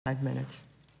5 minutes.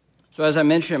 So as I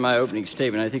mentioned in my opening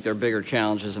statement, I think there are bigger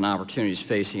challenges and opportunities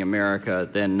facing America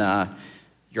than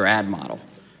your ad model,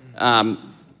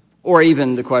 or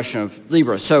even the question of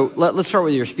Libra. So let's start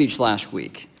with your speech last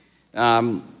week.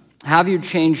 Have you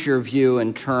changed your view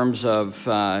in terms of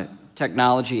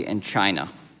technology and China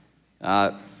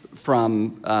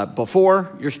from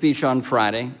before your speech on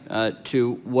Friday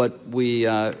to what we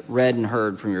read and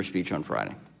heard from your speech on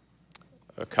Friday?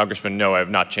 Congressman, no, I have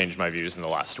not changed my views in the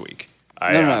last week.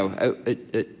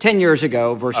 10 years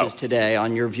ago versus today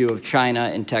on your view of China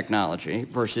and technology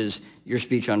versus your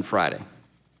speech on Friday.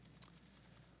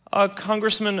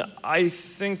 Congressman, I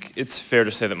think it's fair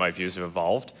to say that my views have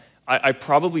evolved. I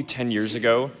probably 10 years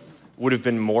ago would have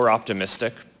been more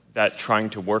optimistic that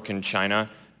trying to work in China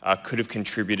could have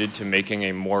contributed to making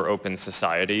a more open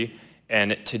society.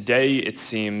 And today it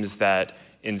seems that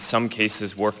in some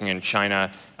cases working in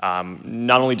China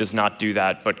not only does not do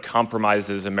that, but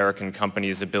compromises American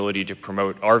companies' ability to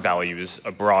promote our values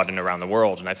abroad and around the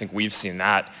world. And I think we've seen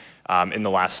that in the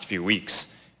last few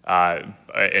weeks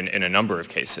in a number of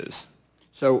cases.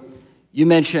 So you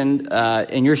mentioned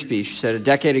in your speech, you said a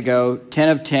decade ago, 10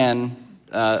 of 10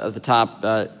 of the top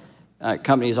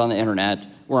companies on the internet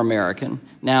were American.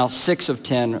 Now 6 of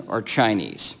 10 are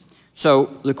Chinese.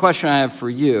 So the question I have for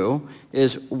you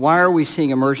is, why are we seeing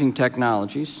emerging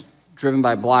technologies driven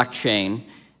by blockchain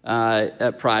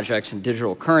projects and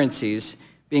digital currencies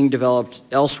being developed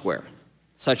elsewhere,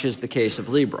 such as the case of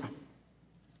Libra?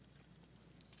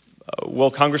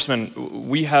 Well, Congressman,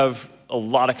 we have a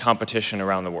lot of competition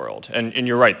around the world. And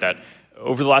you're right that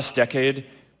over the last decade,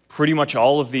 pretty much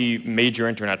all of the major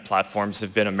internet platforms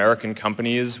have been American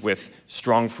companies with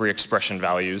strong free expression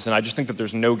values. And I just think that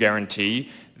there's no guarantee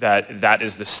that that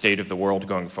is the state of the world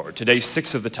going forward. Today,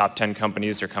 6 of the top 10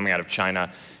 companies are coming out of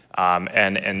China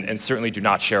and certainly do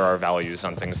not share our values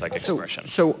on things like expression.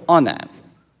 So on that,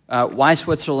 why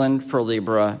Switzerland for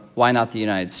Libra? Why not the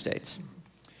United States?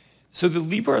 So the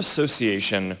Libra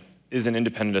Association is an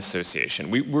independent association.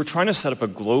 We're trying to set up a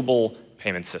global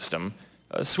payment system.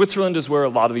 Switzerland is where a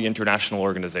lot of the international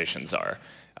organizations are.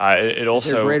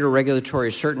 Is there greater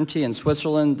regulatory certainty in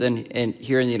Switzerland than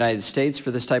here in the United States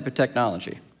for this type of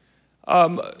technology?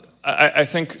 I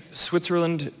think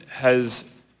Switzerland has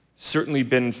certainly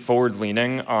been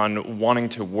forward-leaning on wanting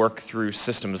to work through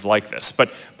systems like this.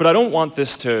 But I don't want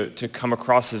this to come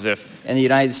across as if... And the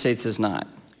United States is not.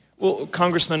 Well,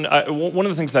 Congressman, one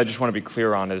of the things that I just want to be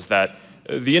clear on is that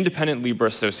the Independent Libra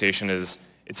Association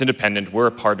it's independent. We're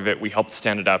a part of it. We helped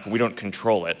stand it up. We don't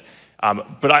control it.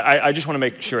 But I just want to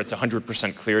make sure it's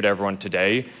 100% clear to everyone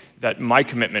today that my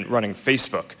commitment running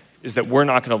Facebook is that we're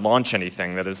not going to launch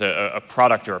anything that is a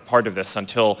product or a part of this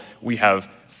until we have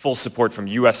full support from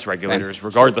U.S. regulators,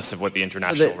 regardless of what the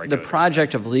international regulators. The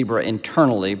project of Libra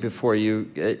internally, before you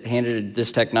handed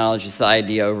this technology, this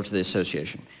idea over to the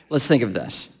association. Let's think of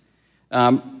this.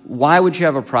 Why would you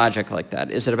have a project like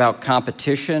that? Is it about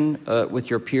competition with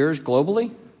your peers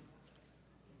globally?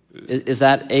 Is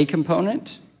that a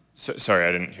component? Sorry,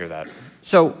 I didn't hear that.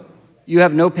 So you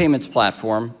have no payments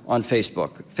platform on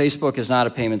Facebook. Facebook is not a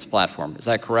payments platform. Is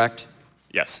that correct?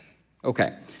 Yes.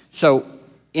 Okay. So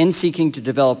in seeking to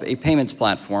develop a payments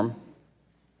platform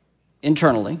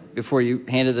internally, before you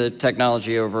handed the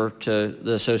technology over to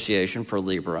the association for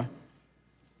Libra,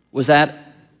 was that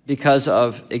because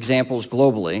of examples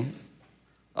globally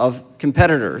of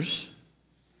competitors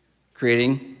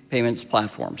creating payments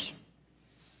platforms?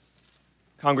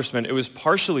 Congressman, it was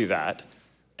partially that,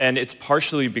 and it's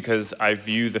partially because I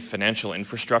view the financial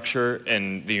infrastructure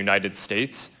in the United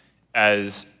States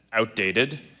as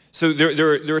outdated. So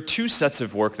there are 2 sets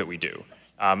of work that we do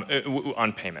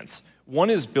on payments.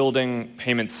 One is building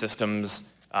payment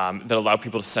systems that allow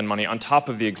people to send money on top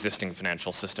of the existing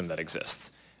financial system that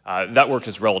exists. That work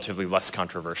is relatively less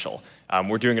controversial.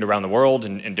 We're doing it around the world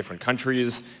in different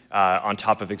countries on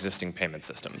top of existing payment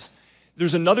systems.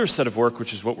 There's another set of work,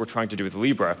 which is what we're trying to do with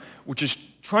Libra, which is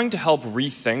trying to help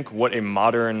rethink what a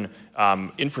modern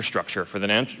infrastructure for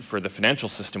the financial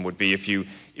system would be if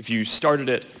you started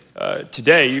it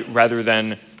today rather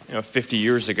than 50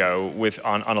 years ago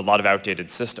on a lot of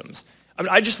outdated systems. I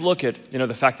mean, I just look at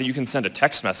the fact that you can send a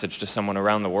text message to someone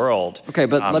around the world. Okay,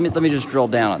 but let me just drill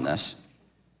down on this.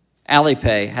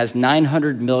 Alipay has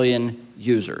 900 million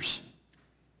users.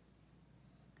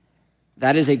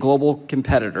 That is a global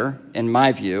competitor, in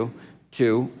my view,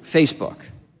 to Facebook.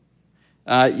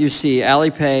 You see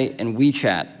Alipay and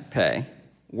WeChat Pay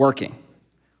working.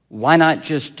 Why not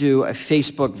just do a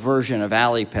Facebook version of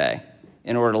Alipay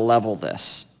in order to level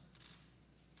this?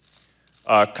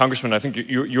 Congressman, I think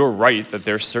you're right that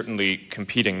they're certainly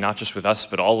competing not just with us,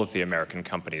 but all of the American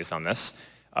companies on this.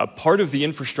 part of the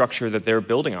infrastructure that they're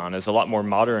building on is a lot more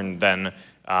modern than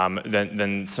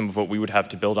some of what we would have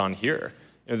to build on here.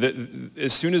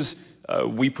 As soon as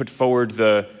we put forward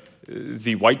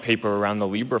the white paper around the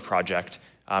Libra project,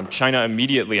 China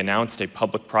immediately announced a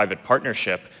public-private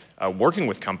partnership working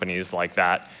with companies like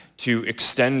that to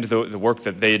extend the work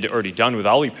that they had already done with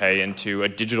Alipay into a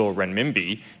digital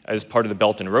renminbi as part of the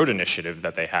Belt and Road Initiative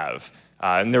that they have.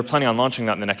 And they're planning on launching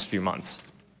that in the next few months.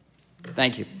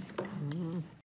 Thank you.